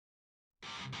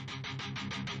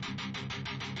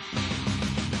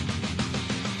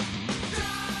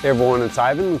Hey everyone, it's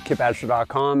Ivan with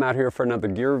KipAsher.com, out here for another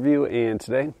gear review, and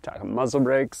today talking muzzle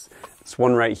brakes. This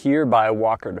one right here by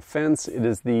Walker Defense. It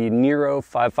is the Nero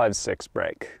 556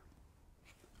 brake.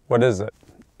 What is it?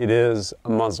 It is a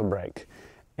muzzle brake,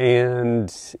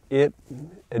 and it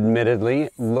admittedly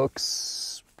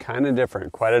looks kind of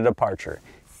different, quite a departure.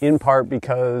 In part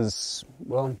because,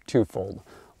 well, twofold.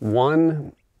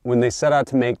 One, when they set out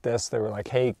to make this, they were like,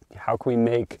 hey, how can we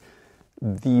make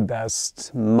the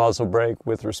best muzzle brake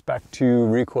with respect to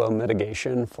recoil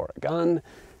mitigation for a gun,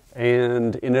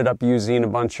 and ended up using a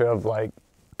bunch of like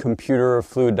computer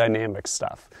fluid dynamics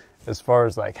stuff as far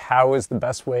as like how is the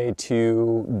best way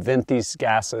to vent these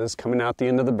gases coming out the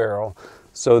end of the barrel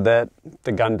so that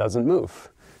the gun doesn't move.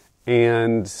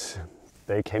 And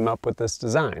they came up with this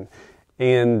design.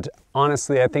 And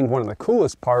honestly, I think one of the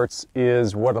coolest parts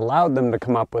is what allowed them to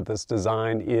come up with this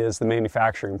design is the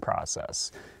manufacturing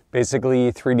process.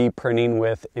 Basically 3D printing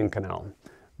with inconel.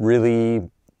 Really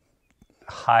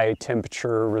high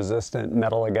temperature resistant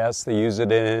metal, I guess. They use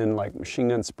it in like machine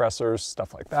gun suppressors,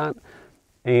 stuff like that.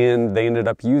 And they ended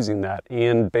up using that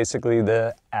and basically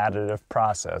the additive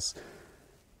process.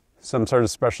 Some sort of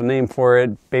special name for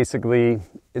it. Basically,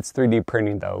 it's 3D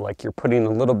printing though. Like you're putting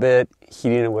a little bit,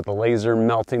 heating it with a laser,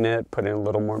 melting it, putting a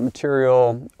little more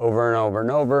material over and over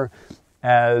and over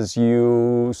as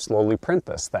you slowly print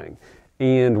this thing.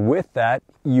 And with that,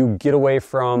 you get away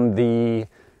from the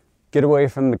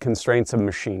constraints of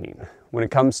machining. When it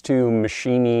comes to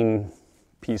machining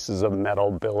pieces of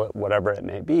metal, billet, whatever it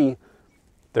may be,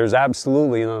 there's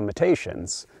absolutely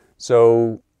limitations.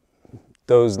 So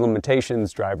those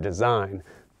limitations drive design.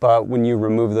 But when you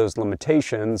remove those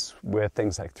limitations with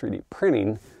things like 3D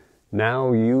printing,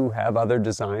 now you have other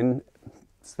designs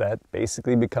that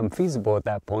basically become feasible at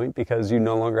that point because you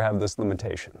no longer have those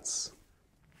limitations.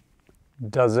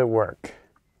 Does it work?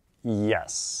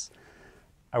 Yes.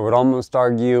 I would almost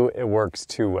argue it works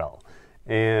too well.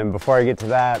 And before I get to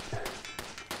that,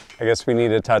 I guess we need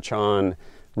to touch on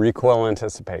recoil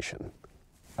anticipation.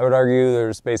 I would argue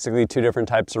there's basically two different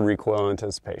types of recoil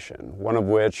anticipation, one of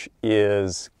which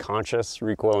is conscious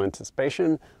recoil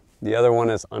anticipation, the other one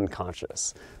is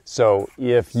unconscious. So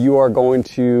if you are going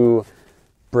to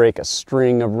break a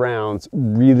string of rounds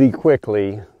really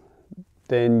quickly,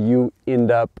 then you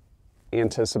end up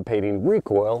anticipating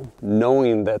recoil,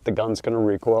 knowing that the gun's going to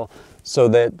recoil so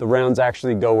that the rounds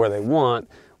actually go where they want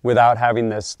without having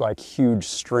this like huge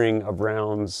string of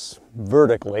rounds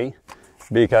vertically,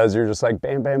 because you're just like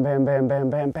bam, bam, bam, bam, bam,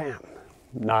 bam, bam,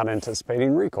 not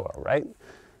anticipating recoil, right?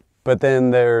 But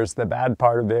then there's the bad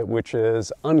part of it, which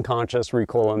is unconscious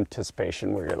recoil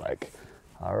anticipation, where you're like,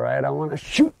 all right, I want to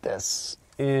shoot this,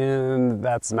 and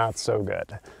that's not so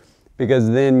good. Because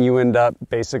then you end up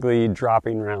basically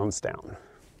dropping rounds down.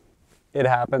 It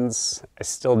happens, I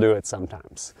still do it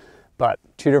sometimes. But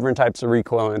two different types of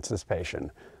recoil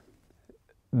anticipation.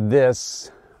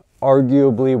 This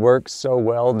arguably works so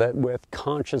well that with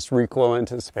conscious recoil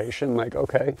anticipation, like,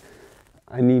 okay,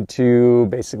 I need to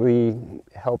basically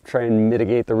help try and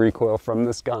mitigate the recoil from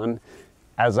this gun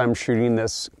as I'm shooting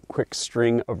this quick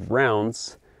string of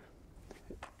rounds.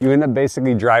 You end up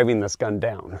basically driving this gun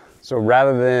down. So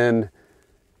rather than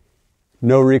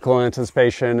no recoil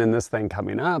anticipation and this thing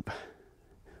coming up,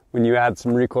 when you add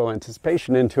some recoil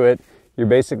anticipation into it, you're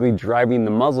basically driving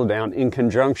the muzzle down in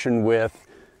conjunction with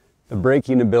the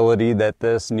braking ability that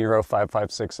this Nero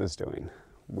 556 is doing,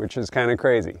 which is kind of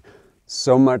crazy.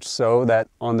 So much so that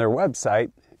on their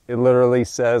website, it literally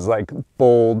says like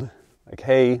bold, like,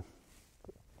 hey,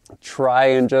 try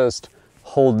and just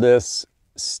hold this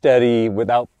steady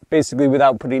without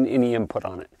putting any input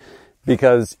on it.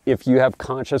 Because if you have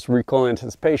conscious recoil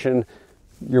anticipation,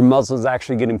 your muzzle is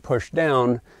actually getting pushed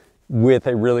down with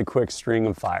a really quick string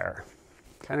of fire.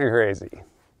 Kind of crazy.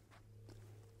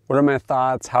 What are my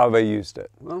thoughts? How have I used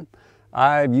it? Well,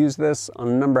 I've used this on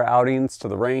a number of outings to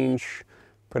the range,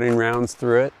 putting rounds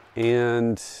through it,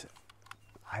 and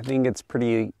I think it's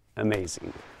pretty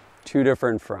amazing. Two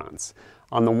different fronts.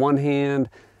 On the one hand,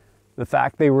 the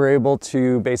fact they were able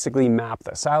to basically map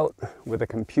this out with a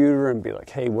computer and be like,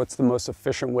 hey, what's the most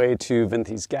efficient way to vent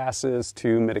these gases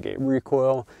to mitigate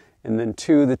recoil? And then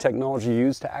two, the technology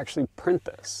used to actually print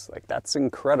this. Like, that's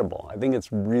incredible. I think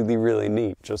it's really, really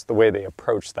neat, just the way they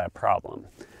approach that problem.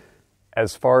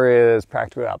 As far as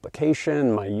practical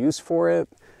application, my use for it,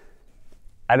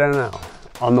 I don't know.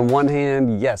 On the one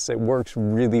hand, yes, it works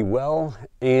really well.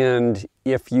 And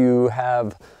if you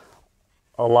have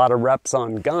a lot of reps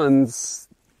on guns,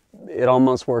 it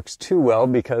almost works too well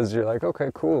because you're like, okay,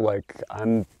 cool. Like,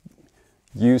 I'm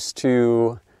used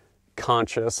to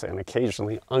conscious and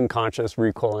occasionally unconscious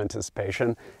recoil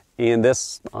anticipation. And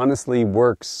this honestly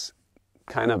works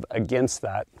kind of against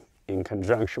that in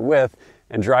conjunction with,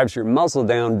 and drives your muzzle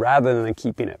down rather than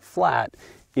keeping it flat,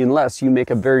 unless you make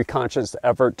a very conscious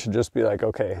effort to just be like,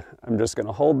 okay, I'm just going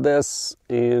to hold this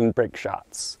and break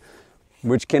shots,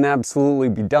 which can absolutely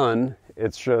be done.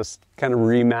 It's just kind of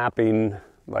remapping,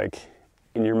 like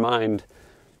in your mind,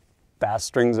 fast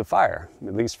strings of fire,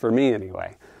 at least for me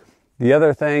anyway. The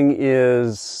other thing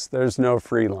is there's no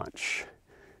free lunch.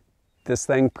 This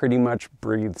thing pretty much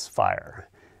breathes fire.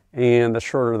 And the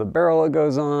shorter the barrel it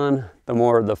goes on, the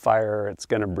more the fire it's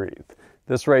going to breathe.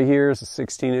 This right here is a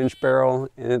 16-inch barrel,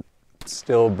 and it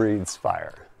still breathes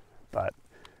fire. But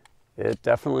it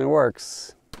definitely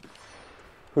works.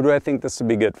 Who do I think this would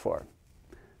be good for?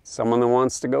 Someone that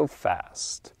wants to go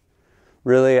fast.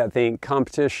 Really, I think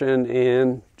competition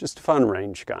and just a fun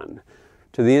range gun.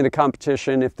 To the end of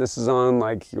competition, if this is on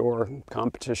like your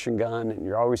competition gun and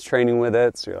you're always training with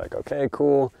it, so you're like, okay,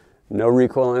 cool, no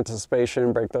recoil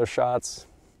anticipation, break those shots,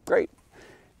 great.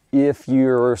 If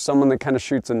you're someone that kind of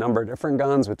shoots a number of different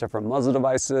guns with different muzzle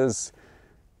devices,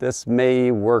 this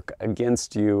may work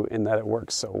against you in that it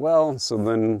works so well. So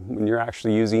then when you're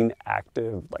actually using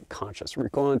active, like conscious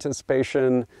recoil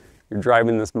anticipation, you're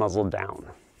driving this muzzle down.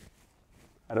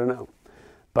 I don't know.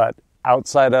 But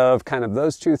outside of kind of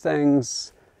those two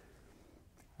things,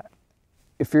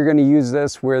 if you're going to use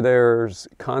this where there's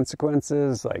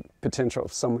consequences, like potential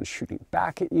of someone shooting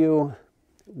back at you,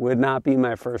 would not be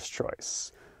my first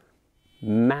choice.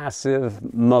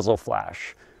 Massive muzzle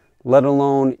flash, let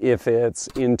alone if it's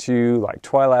into like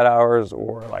twilight hours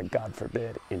or like, God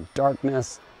forbid, in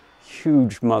darkness,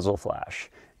 huge muzzle flash.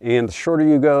 And the shorter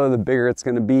you go, the bigger it's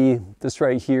going to be. This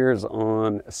right here is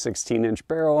on a 16-inch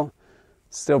barrel,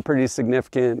 still pretty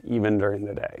significant even during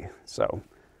the day. So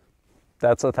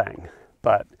that's a thing.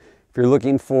 But if you're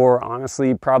looking for,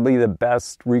 honestly, probably the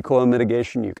best recoil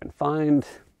mitigation you can find,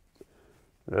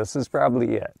 this is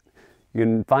probably it. You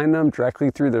can find them directly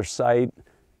through their site.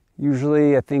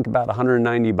 Usually, I think about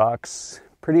 190 bucks.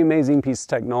 Pretty amazing piece of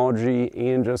technology,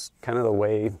 and just kind of the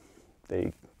way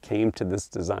they came to this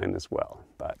design as well.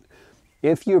 But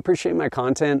if you appreciate my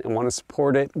content and want to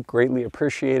support it, greatly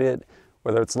appreciate it.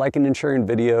 Whether it's liking and sharing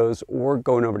videos or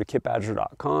going over to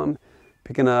kitbadger.com,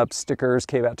 picking up stickers,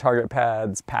 KBAT target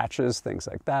pads, patches, things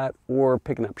like that, or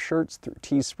picking up shirts through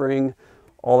Teespring.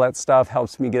 All that stuff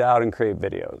helps me get out and create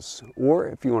videos. Or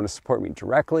if you want to support me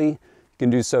directly, you can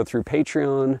do so through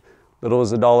Patreon, little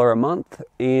as $1 a month.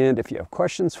 And if you have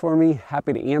questions for me,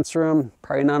 happy to answer them.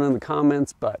 Probably not in the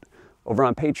comments, but over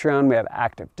on Patreon, we have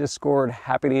active Discord.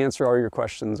 Happy to answer all your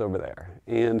questions over there.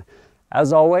 And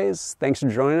as always, thanks for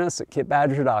joining us at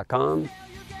kitbadger.com.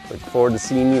 Look forward to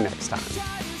seeing you next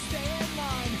time.